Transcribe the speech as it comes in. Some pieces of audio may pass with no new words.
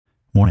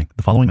Warning,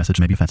 the following message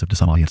may be offensive to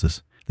some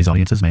audiences. These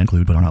audiences may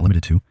include, but are not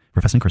limited to,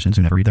 professing Christians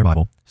who never read their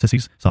Bible,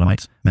 sissies,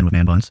 sodomites, men with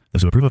man buns,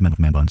 those who approve of men with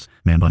man buns,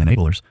 man bun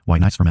enablers, white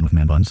knights for men with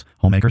man buns,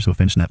 homemakers who have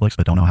finished Netflix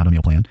but don't know how to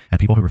meal plan, and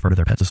people who refer to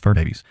their pets as fur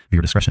babies.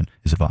 Viewer discretion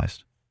is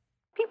advised.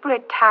 People are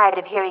tired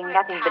of hearing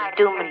nothing but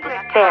doom and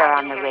despair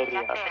on the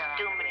radio.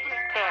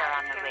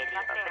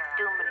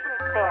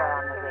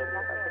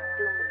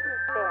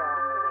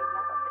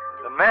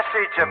 The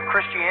message of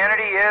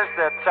Christianity is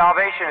that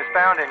salvation is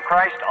found in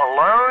Christ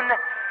alone,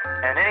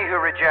 and any who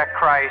reject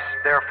Christ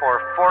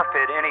therefore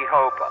forfeit any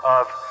hope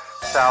of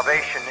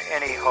salvation,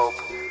 any hope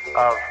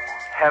of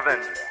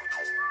heaven.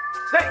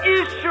 The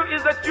issue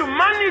is that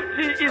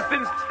humanity is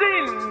in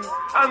sin,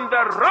 and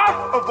the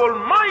wrath of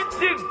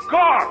Almighty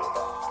God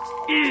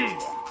is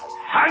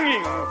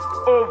hanging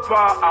over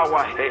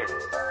our heads.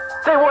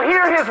 They will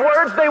hear his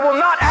words, they will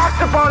not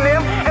act upon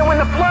them, and when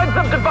the floods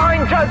of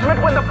divine judgment,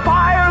 when the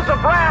fires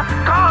of wrath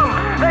come,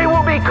 they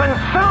will be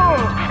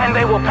consumed and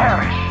they will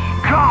perish.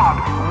 God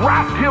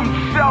wrapped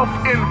himself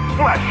in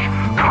flesh,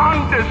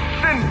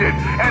 condescended,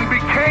 and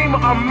became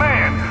a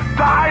man,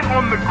 died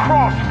on the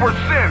cross for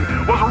sin,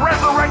 was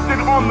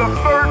resurrected on the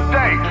third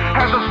day,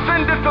 has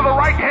ascended to the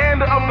right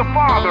hand of the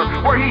Father,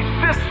 where he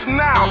sits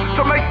now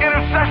to make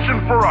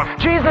intercession for us.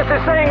 Jesus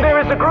is saying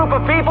there is a group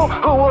of people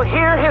who will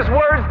hear his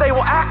words, they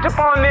will act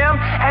upon them,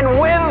 and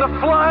when the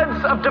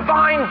floods of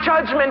divine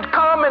judgment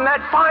come in that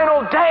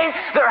final day,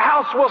 their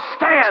house will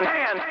stand.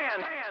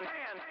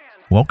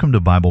 Welcome to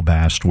Bible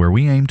Bashed, where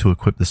we aim to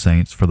equip the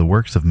saints for the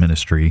works of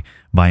ministry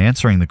by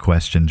answering the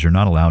questions you're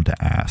not allowed to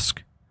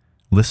ask.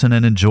 Listen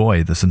and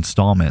enjoy this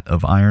installment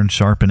of Iron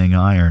Sharpening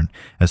Iron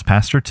as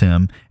Pastor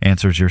Tim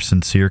answers your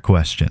sincere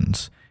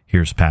questions.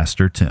 Here's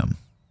Pastor Tim.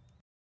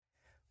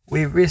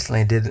 We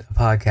recently did a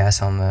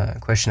podcast on the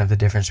question of the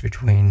difference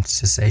between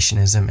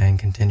cessationism and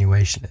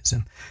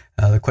continuationism.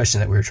 The question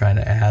that we were trying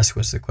to ask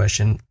was the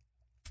question,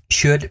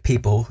 should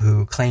people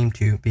who claim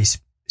to be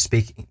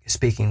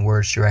speaking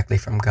words directly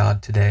from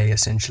God today,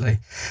 essentially,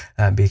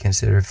 be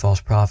considered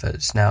false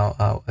prophets?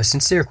 Now, a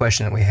sincere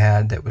question that we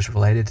had that was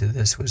related to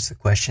this was the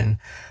question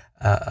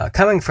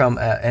coming from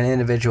an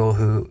individual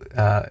who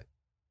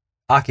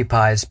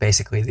occupies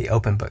basically the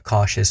open but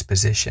cautious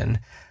position.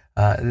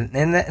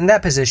 And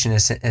that position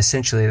is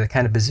essentially the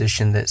kind of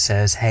position that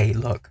says, hey,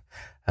 look,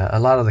 a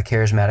lot of the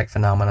charismatic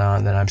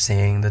phenomenon that I'm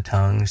seeing, the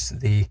tongues,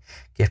 the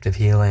gift of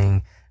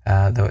healing,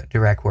 the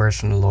direct words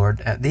from the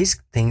Lord, these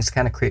things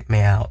kind of creep me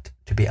out,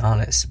 to be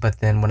honest.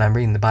 But then when I'm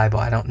reading the Bible,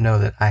 I don't know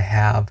that I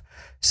have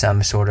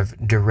some sort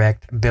of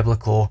direct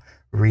biblical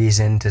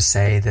reason to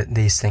say that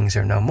these things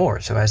are no more.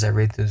 So as I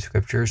read through the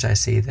scriptures, I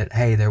see that,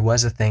 hey, there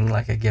was a thing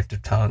like a gift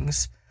of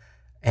tongues,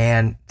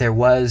 and there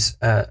was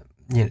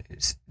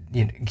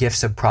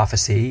gifts of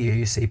prophecy.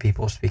 You see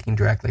people speaking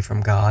directly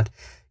from God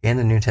in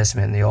the New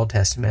Testament and the Old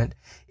Testament.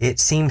 It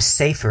seems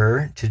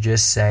safer to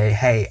just say,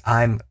 hey,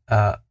 I'm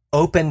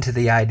open to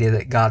the idea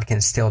that God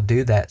can still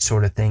do that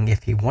sort of thing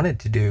if he wanted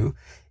to do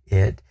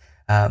it.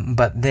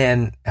 But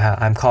then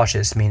I'm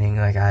cautious, meaning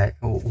like I'm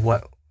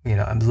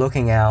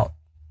looking out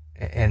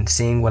and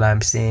seeing what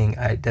I'm seeing.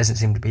 It doesn't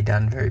seem to be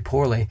done very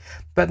poorly.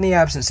 But in the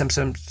absence of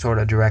some sort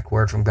of direct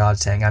word from God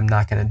saying, I'm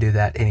not going to do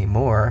that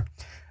anymore,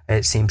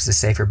 it seems the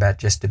safer bet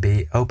just to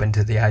be open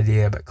to the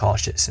idea, but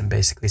cautious and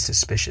basically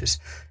suspicious.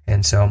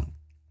 And so,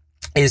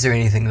 is there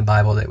anything in the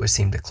Bible that would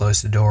seem to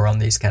close the door on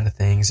these kind of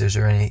things? Is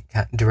there any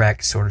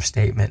direct sort of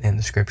statement in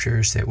the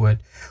scriptures that would,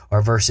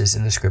 or verses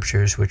in the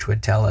scriptures which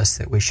would tell us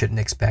that we shouldn't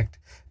expect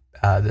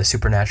the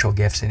supernatural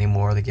gifts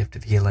anymore, the gift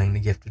of healing, the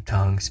gift of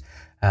tongues,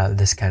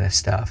 this kind of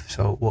stuff?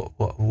 So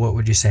what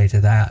would you say to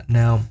that?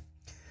 Now,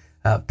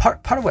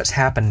 part of what's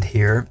happened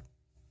here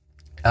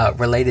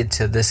related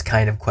to this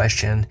kind of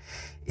question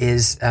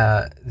is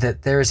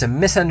that there is a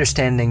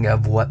misunderstanding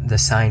of what the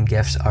sign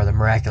gifts or the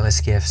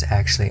miraculous gifts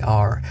actually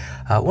are.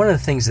 One of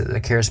the things that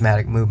the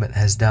charismatic movement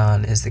has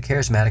done is the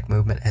charismatic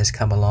movement has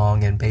come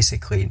along and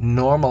basically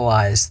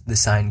normalized the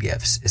sign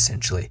gifts,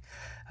 essentially.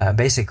 The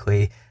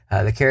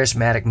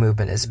charismatic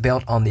movement is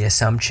built on the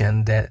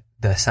assumption that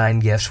the sign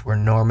gifts were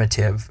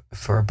normative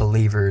for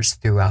believers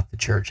throughout the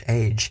church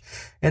age.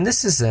 And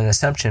this is an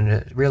assumption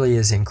that really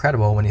is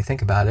incredible when you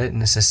think about it,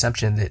 and it's an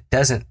assumption that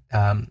doesn't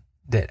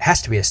that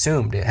has to be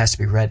assumed. It has to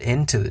be read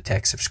into the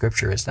text of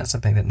Scripture. It's not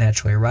something that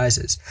naturally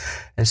arises.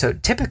 And so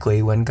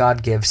typically when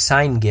God gives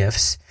sign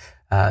gifts,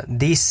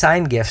 these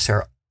sign gifts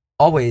are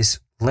always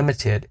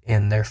limited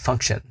in their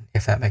function,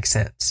 if that makes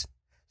sense.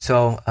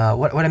 So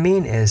what I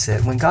mean is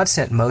that when God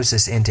sent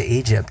Moses into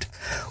Egypt,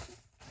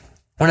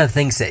 one of the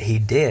things that he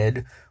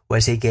did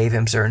was he gave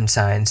him certain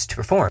signs to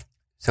perform.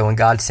 So when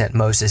God sent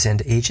Moses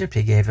into Egypt,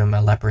 he gave him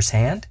a leper's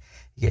hand,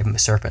 he gave him a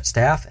serpent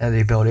staff, and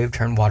the ability to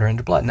turn water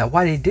into blood. Now,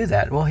 why did he do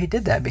that? Well, he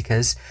did that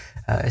because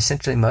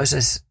essentially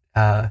Moses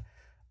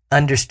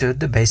understood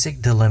the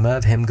basic dilemma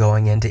of him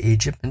going into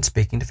Egypt and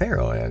speaking to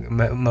Pharaoh.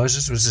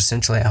 Moses was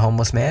essentially a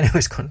homeless man who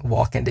was going to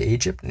walk into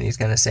Egypt, and he's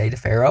going to say to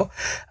Pharaoh,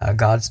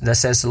 God, thus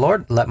says the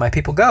Lord, let my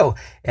people go.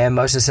 And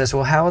Moses says,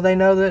 well, how will they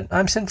know that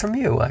I'm sent from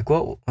you? Like,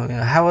 well,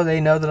 how will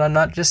they know that I'm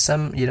not just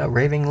some,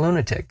 raving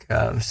lunatic,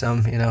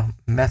 some,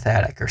 meth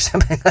addict or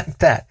something like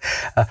that?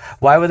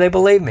 Why would they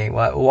believe me?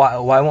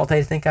 Why won't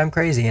they think I'm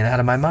crazy and out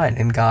of my mind?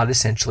 And God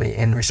essentially,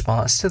 in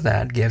response to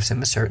that, gives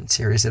him a certain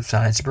series of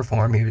signs to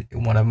perform.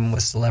 One of them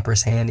was the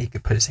leper's hand. He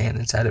could put his hand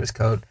inside of his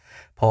coat,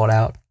 pull it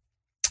out,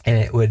 and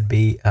it would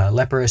be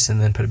leprous,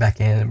 and then put it back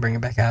in and bring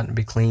it back out and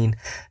be clean.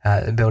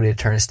 The ability to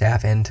turn a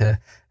staff into a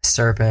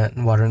serpent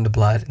and water into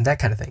blood and that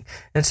kind of thing.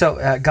 And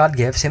so God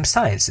gives him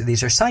signs.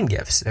 These are sign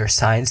gifts. They're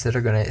signs that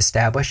are going to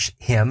establish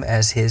him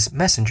as his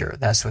messenger.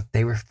 That's what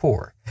they were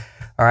for.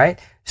 All right.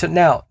 So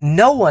now,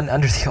 no one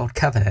under the old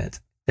covenant,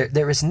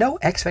 there is no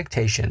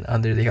expectation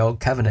under the old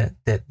covenant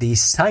that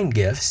these sign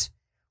gifts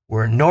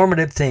were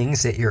normative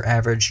things that your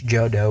average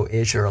Jodo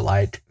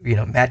Israelite,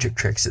 magic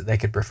tricks that they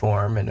could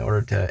perform in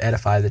order to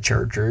edify the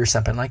church or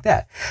something like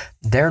that.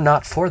 They're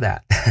not for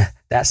that.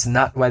 That's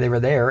not why they were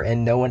there,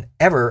 and no one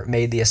ever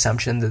made the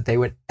assumption that they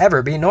would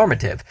ever be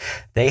normative.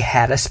 They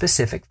had a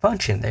specific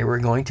function. They were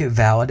going to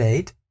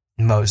validate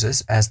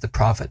Moses as the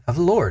prophet of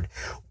the Lord.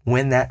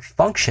 When that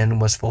function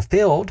was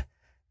fulfilled,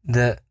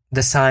 the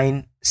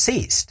sign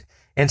ceased.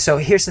 And so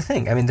here's the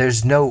thing. I mean,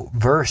 there's no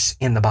verse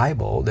in the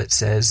Bible that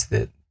says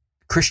that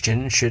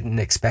Christians shouldn't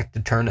expect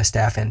to turn a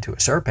staff into a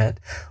serpent,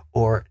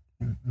 or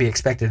be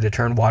expected to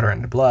turn water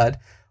into blood,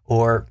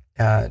 or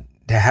to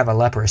have a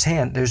leprous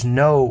hand. There's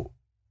no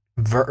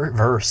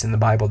verse in the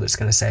Bible that's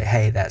going to say,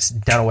 hey, that's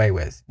done away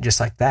with, just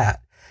like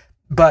that.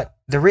 But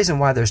the reason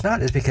why there's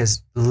not is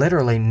because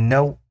literally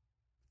no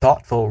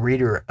thoughtful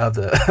reader of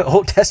the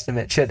Old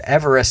Testament should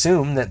ever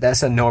assume that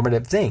that's a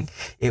normative thing.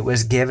 It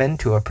was given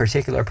to a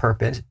particular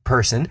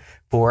person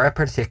for a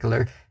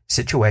particular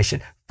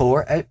situation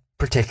for a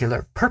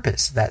particular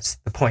purpose. That's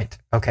the point.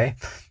 Okay.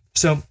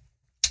 So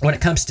when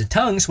it comes to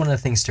tongues, one of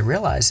the things to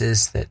realize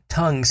is that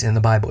tongues in the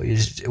Bible,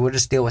 we'll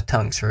just deal with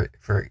tongues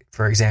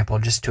for example,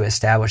 just to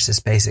establish this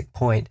basic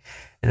point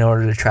in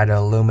order to try to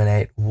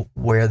illuminate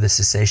where the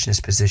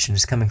cessationist position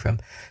is coming from.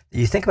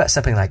 You think about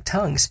something like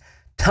tongues.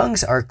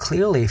 Tongues are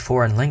clearly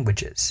foreign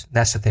languages.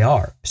 That's what they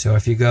are. So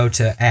if you go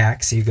to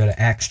Acts,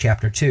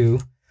 chapter 2,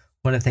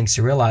 one of the things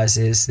to realize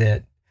is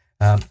that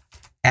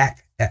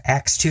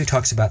Acts 2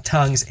 talks about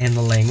tongues in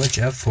the language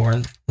of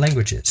foreign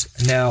languages.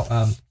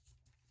 Now,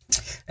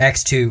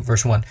 Acts 2,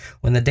 verse 1.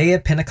 When the day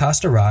of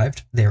Pentecost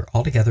arrived, they were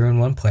all together in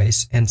one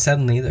place, and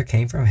suddenly there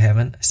came from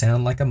heaven a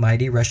sound like a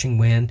mighty rushing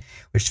wind,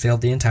 which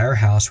filled the entire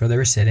house where they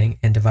were sitting,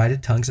 and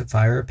divided tongues of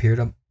fire appeared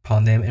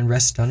upon them and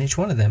rested on each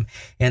one of them.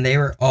 And they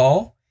were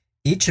all,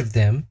 each of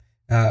them,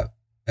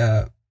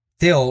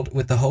 filled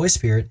with the Holy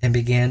Spirit, and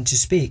began to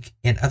speak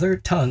in other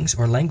tongues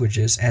or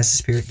languages as the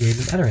Spirit gave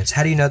them utterance.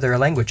 How do you know there are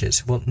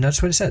languages? Well,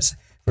 notice what it says.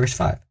 Verse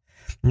 5.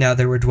 Now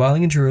there were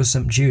dwelling in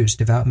Jerusalem Jews,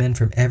 devout men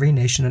from every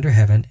nation under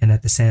heaven, and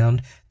at the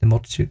sound the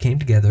multitude came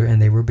together, and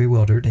they were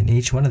bewildered, and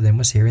each one of them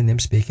was hearing them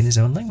speak in his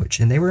own language.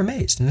 And they were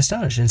amazed and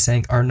astonished, and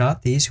saying, Are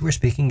not these who are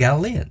speaking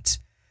Galileans?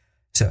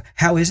 So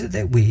how is it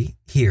that we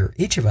hear,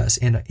 each of us,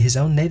 in his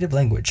own native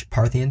language,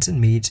 Parthians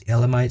and Medes,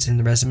 Elamites and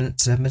the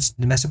residents of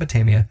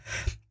Mesopotamia,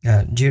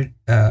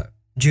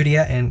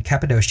 Judea and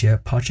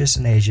Cappadocia, Pontus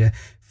and Asia,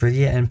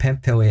 Phrygia and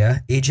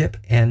Pamphylia, Egypt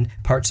and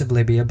parts of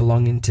Libya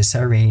belonging to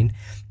Cyrene,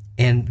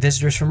 and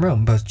visitors from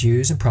Rome, both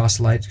Jews and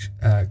proselytes,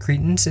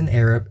 Cretans and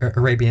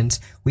Arabians,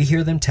 we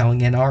hear them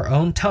telling in our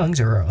own tongues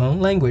or our own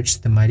language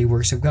the mighty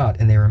works of God.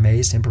 And they were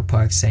amazed and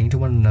perplexed, saying to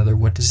one another,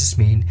 What does this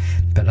mean?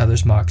 But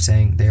others mocked,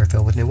 saying, They are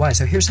filled with new wine.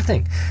 So here's the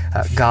thing.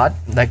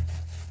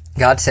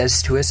 God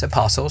says to his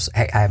apostles,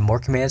 Hey, I have more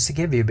commands to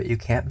give you, but you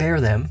can't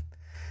bear them.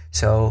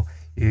 So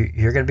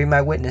you're going to be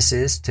my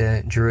witnesses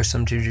to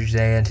Jerusalem, to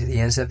Judea, and to the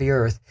ends of the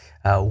earth.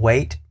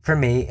 Wait for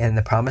me and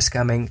the promised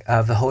coming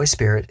of the Holy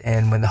Spirit.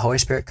 And when the Holy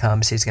Spirit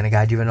comes, he's going to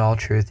guide you in all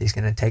truth. He's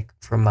going to take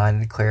from mine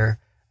and declare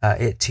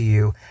it to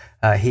you.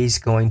 He's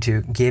going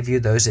to give you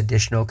those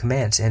additional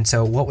commands. And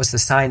so what was the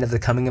sign of the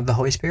coming of the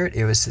Holy Spirit?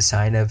 It was the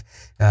sign of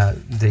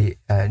the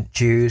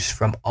Jews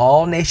from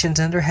all nations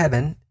under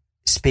heaven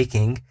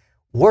speaking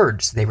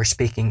words. They were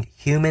speaking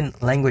human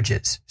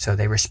languages. So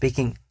they were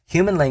speaking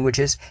human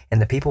languages,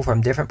 and the people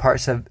from different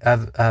parts of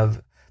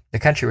the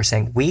country were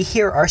saying, we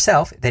hear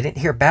ourselves. They didn't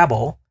hear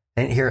Babel.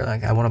 They didn't hear,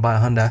 like, I want to buy a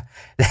Honda.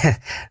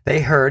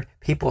 They heard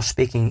people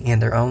speaking in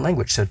their own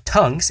language. So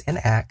tongues in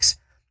Acts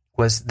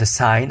was the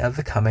sign of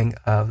the coming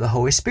of the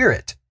Holy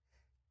Spirit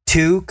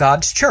to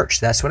God's church.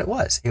 That's what it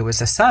was. It was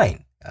a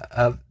sign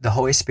of the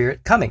Holy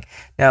Spirit coming.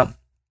 Now,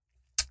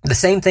 the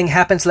same thing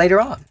happens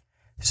later on.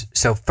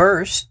 So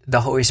first, the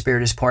Holy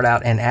Spirit is poured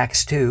out in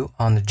Acts 2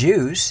 on the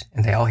Jews,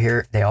 and they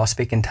all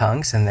speak in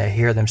tongues, and they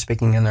hear them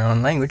speaking in their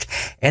own language.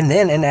 And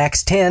then in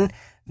Acts 10,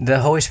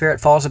 the Holy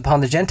Spirit falls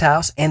upon the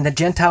Gentiles, and the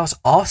Gentiles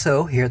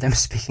also hear them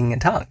speaking in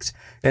tongues.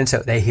 And so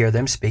they hear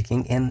them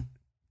speaking in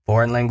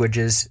foreign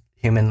languages,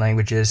 human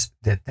languages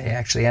that they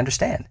actually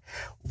understand.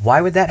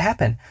 Why would that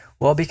happen?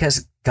 Well,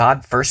 because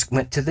God first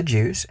went to the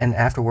Jews, and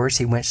afterwards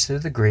he went to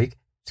the Greek.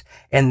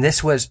 And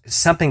this was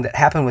something that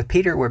happened with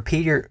Peter, where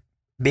Peter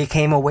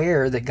became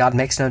aware that God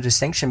makes no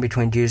distinction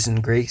between Jews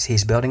and Greeks.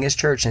 He's building his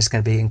church, and it's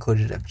going to be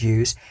included of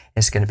Jews.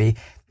 It's going to be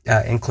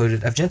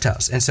included of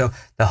Gentiles. And so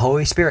the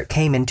Holy Spirit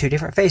came in two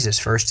different phases,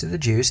 first to the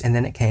Jews, and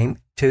then it came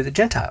to the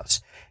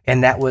Gentiles.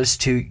 And that was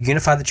to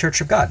unify the church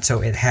of God.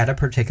 So it had a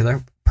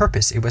particular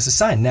purpose. It was a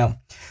sign. Now,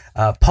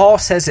 Paul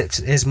says it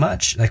as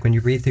much, like when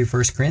you read through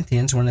 1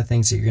 Corinthians, one of the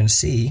things that you're going to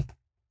see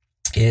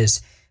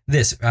is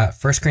this,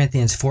 1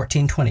 Corinthians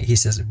 14:20. He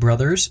says,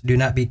 brothers, do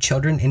not be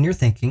children in your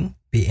thinking,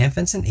 be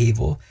infants in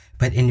evil,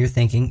 but in your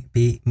thinking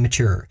be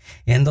mature.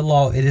 In the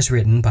law it is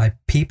written, by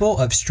people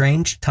of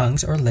strange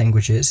tongues or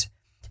languages,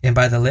 and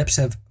by the lips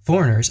of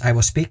foreigners I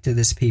will speak to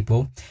this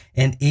people,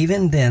 and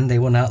even then they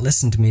will not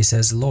listen to me,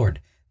 says the Lord.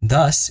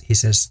 Thus, he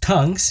says,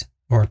 tongues,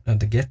 or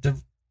the gift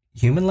of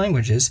human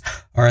languages,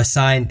 are a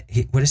sign,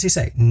 what does he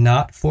say?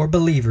 Not for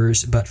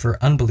believers, but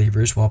for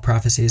unbelievers, while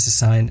prophecy is a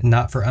sign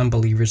not for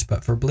unbelievers,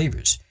 but for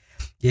believers.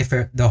 If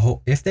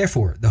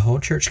therefore the whole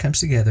church comes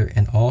together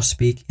and all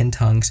speak in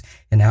tongues,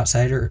 and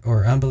outsider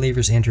or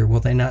unbelievers enter,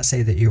 will they not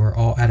say that you are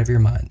all out of your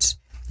minds?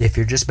 If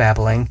you're just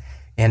babbling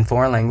in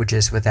foreign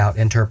languages without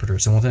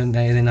interpreters, and will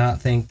they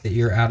not think that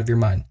you're out of your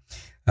mind?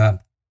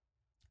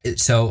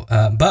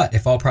 But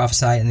if all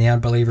prophesy and the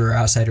unbeliever or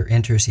outsider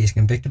enters, he is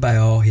convicted by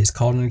all, he is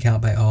called into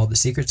account by all, the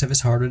secrets of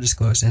his heart are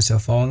disclosed, and so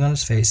falling on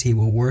his face, he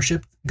will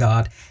worship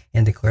God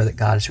and declare that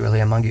God is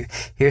really among you.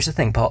 Here's the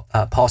thing,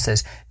 Paul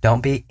says,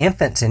 don't be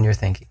infants in your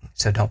thinking.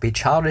 So don't be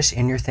childish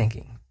in your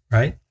thinking,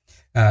 right?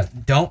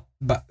 Don't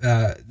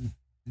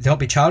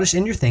be childish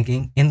in your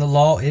thinking. In the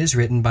law it is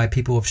written, by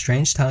people of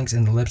strange tongues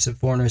and the lips of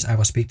foreigners I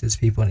will speak to this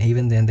people, and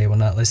even then they will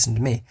not listen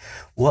to me.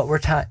 What were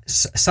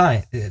tongues?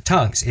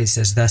 It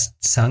says, thus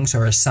tongues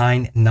are a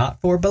sign not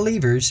for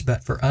believers,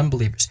 but for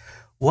unbelievers.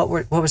 What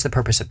was the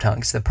purpose of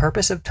tongues? The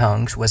purpose of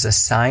tongues was a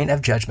sign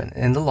of judgment.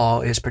 In the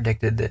law it is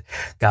predicted that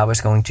God was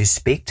going to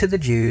speak to the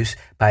Jews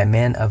by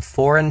men of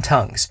foreign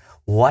tongues.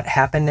 What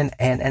happened in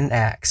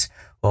Acts?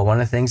 Well,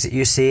 one of the things that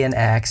you see in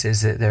Acts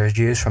is that there's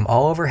Jews from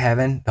all over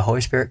heaven. The Holy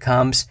Spirit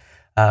comes,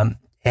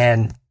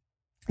 and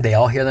they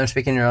all hear them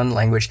speaking their own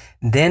language.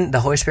 Then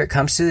the Holy Spirit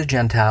comes to the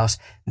Gentiles.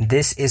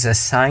 This is a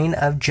sign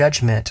of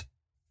judgment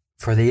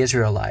for the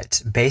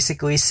Israelites,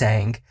 basically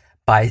saying,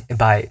 by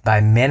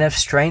men of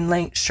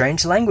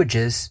strange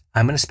languages,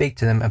 I'm going to speak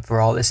to them, and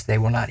for all this they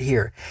will not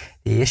hear.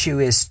 The issue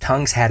is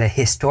tongues had a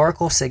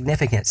historical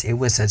significance. It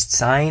was a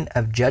sign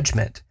of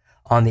judgment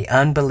on the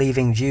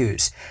unbelieving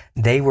Jews.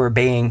 They were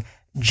being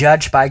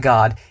judged by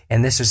God,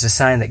 and this was a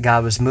sign that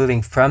God was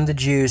moving from the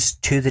Jews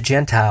to the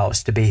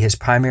Gentiles to be his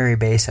primary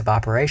base of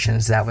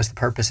operations. That was the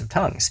purpose of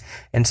tongues.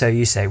 And so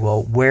you say,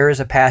 well, where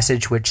is a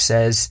passage which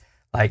says,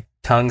 like,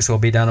 tongues will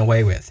be done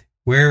away with?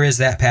 Where is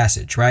that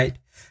passage, right?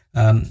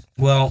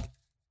 Well,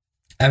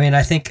 I mean,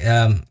 I think,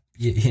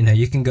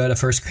 you can go to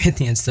 1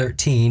 Corinthians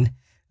 13,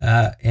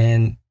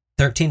 and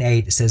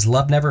 13:8, it says,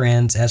 love never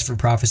ends. As for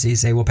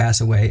prophecies, they will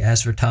pass away.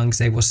 As for tongues,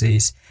 they will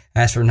cease.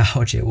 As for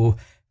knowledge, it will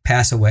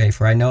pass away.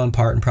 For I know in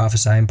part and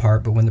prophesy in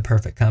part, but when the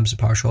perfect comes, the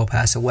partial will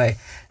pass away.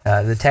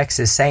 The text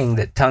is saying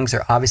that tongues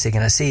are obviously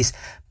going to cease,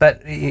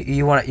 but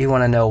you want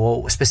to know,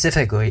 well,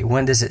 specifically,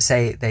 when does it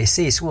say they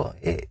cease? Well,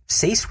 it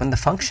ceased when the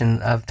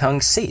function of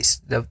tongues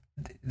ceased.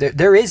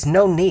 There is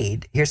no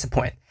need. Here's the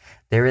point.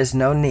 There is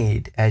no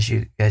need, as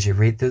you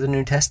read through the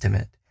New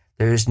Testament,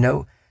 there's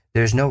no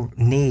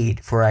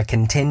need for a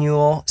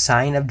continual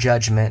sign of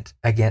judgment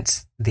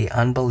against the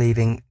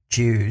unbelieving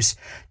Jews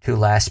to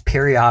last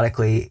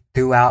periodically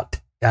throughout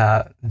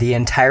the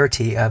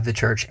entirety of the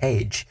church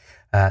age.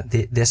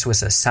 This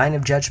was a sign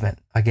of judgment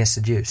against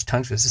the Jews.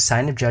 Tongues was a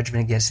sign of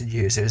judgment against the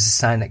Jews. It was a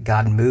sign that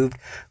God moved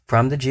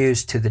from the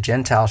Jews to the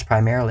Gentiles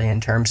primarily in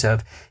terms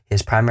of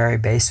his primary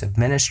base of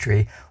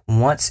ministry.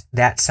 Once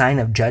that sign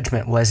of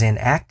judgment was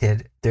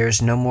enacted,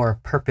 there's no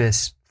more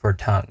purpose for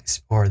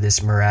tongues or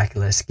this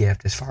miraculous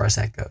gift as far as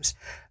that goes.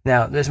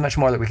 Now, there's much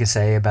more that we can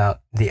say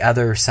about the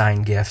other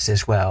sign gifts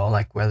as well,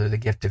 like whether the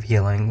gift of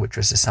healing, which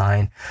was a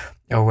sign,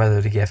 or whether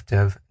the gift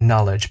of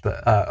knowledge,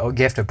 or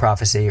gift of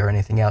prophecy, or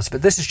anything else.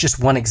 But this is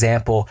just one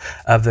example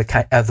of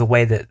the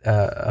way that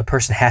a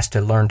person has to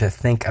learn to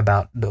think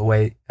about the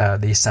way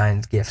these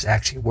sign gifts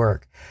actually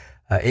work.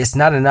 It's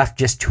not enough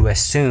just to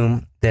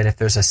assume that if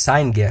there's a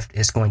sign gift,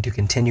 it's going to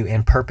continue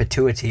in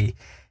perpetuity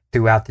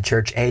throughout the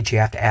church age. You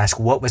have to ask,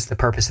 what was the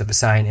purpose of the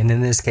sign? And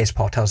in this case,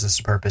 Paul tells us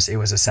the purpose. It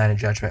was a sign of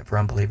judgment for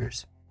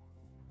unbelievers.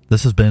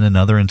 This has been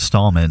another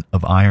installment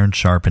of Iron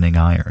Sharpening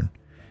Iron.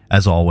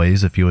 As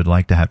always, if you would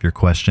like to have your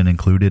question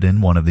included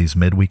in one of these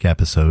midweek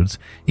episodes,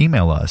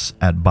 email us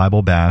at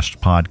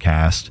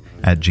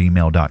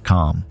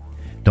BibleBashedPodcast@gmail.com.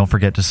 Don't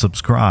forget to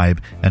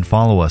subscribe and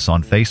follow us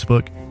on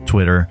Facebook,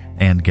 Twitter,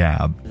 and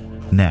Gab.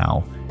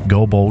 Now,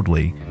 go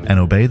boldly and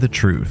obey the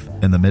truth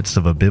in the midst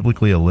of a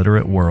biblically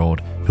illiterate world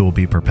who will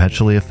be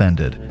perpetually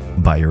offended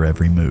by your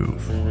every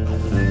move.